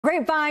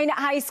Grapevine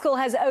High School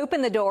has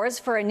opened the doors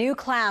for a new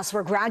class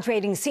where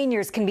graduating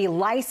seniors can be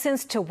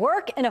licensed to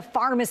work in a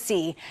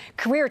pharmacy.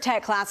 Career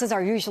tech classes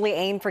are usually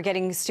aimed for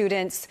getting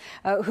students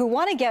who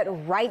want to get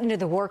right into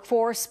the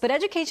workforce. But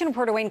education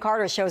reporter Wayne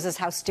Carter shows us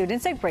how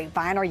students at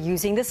Grapevine are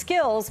using the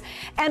skills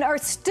and are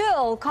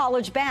still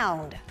college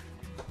bound.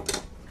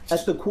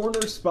 At the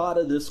corner spot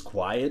of this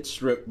quiet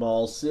strip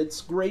mall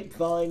sits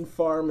Grapevine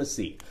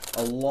Pharmacy,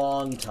 a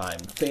long-time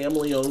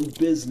family-owned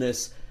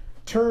business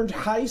turned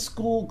high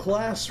school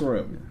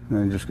classroom. And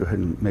then just go ahead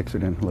and mix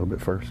it in a little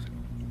bit first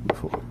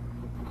before.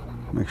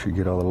 Make sure you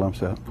get all the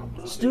lumps out.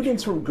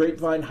 Students from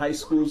Grapevine High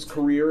School's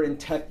Career and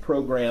Tech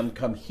program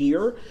come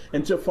here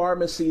and to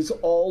pharmacies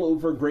all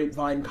over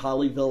Grapevine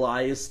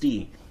Colleyville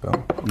ISD.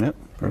 Oh, yep,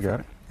 I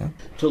got it.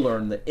 To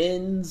learn the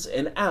ins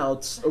and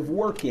outs of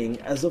working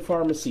as a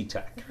pharmacy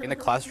tech. In the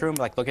classroom,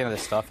 looking at the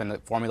stuff and the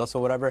formulas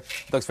or whatever, it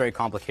looks very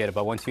complicated,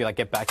 but once you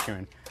get back here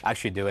and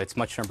actually do it, it's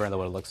much simpler than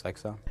what it looks like.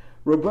 So.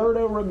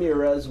 Roberto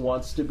Ramirez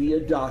wants to be a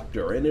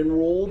doctor and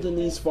enrolled in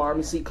these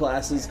pharmacy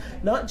classes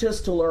not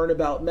just to learn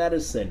about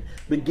medicine,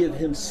 but give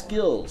him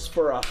skills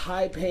for a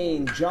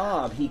high-paying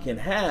job he can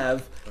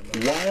have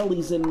while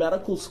he's in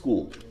medical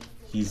school.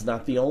 He's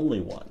not the only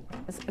one.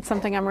 It's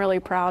something I'm really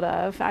proud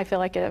of. I feel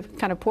like I've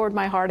kind of poured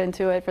my heart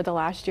into it for the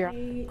last year.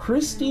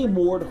 Christy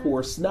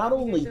Mordhorst not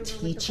only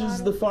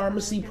teaches the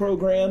pharmacy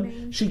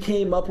program, she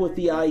came up with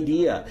the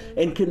idea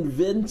and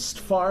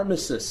convinced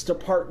pharmacists to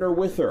partner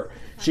with her.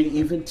 She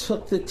even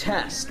took the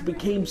test,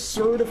 became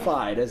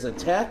certified as a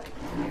tech,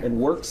 and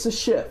works a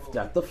shift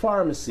at the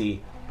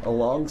pharmacy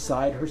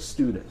alongside her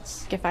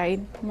students. If I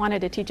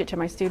wanted to teach it to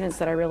my students,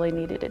 that I really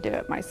needed to do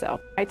it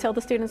myself. I tell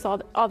the students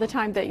all the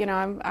time that,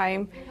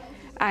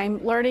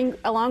 I'm learning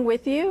along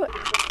with you.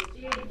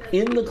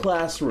 In the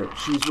classroom,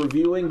 she's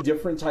reviewing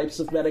different types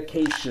of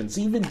medications,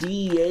 even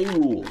DEA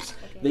rules.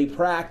 They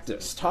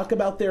practice, talk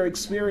about their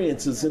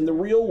experiences in the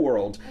real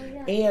world,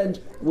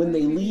 and when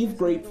they leave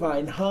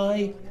Grapevine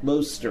High,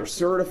 most are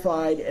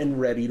certified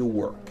and ready to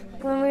work.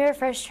 When we were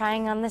first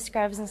trying on the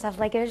scrubs and stuff,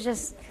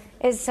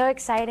 it's so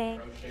exciting.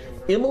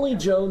 Emily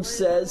Jones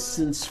says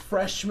since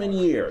freshman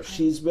year,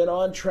 she's been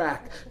on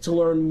track to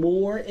learn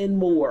more and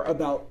more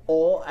about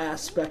all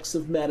aspects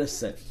of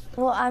medicine.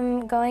 Well,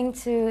 I'm going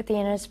to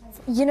the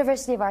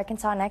University of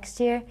Arkansas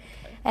next year,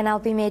 and I'll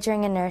be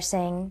majoring in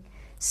nursing.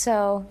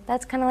 So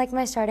that's kind of like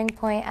my starting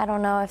point. I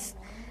don't know if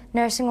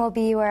nursing will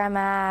be where I'm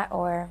at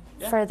or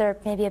further,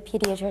 maybe a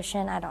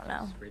pediatrician, I don't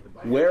know.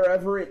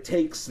 Wherever it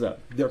takes them,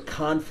 they're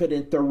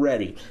confident they're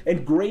ready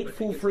and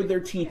grateful for their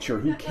teacher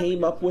who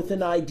came up with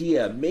an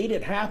idea, made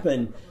it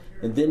happen,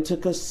 and then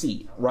took a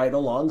seat right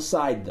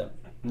alongside them,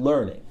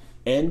 learning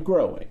and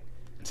growing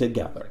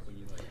together.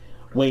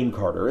 Wayne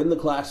Carter in the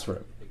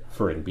classroom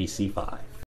for NBC5.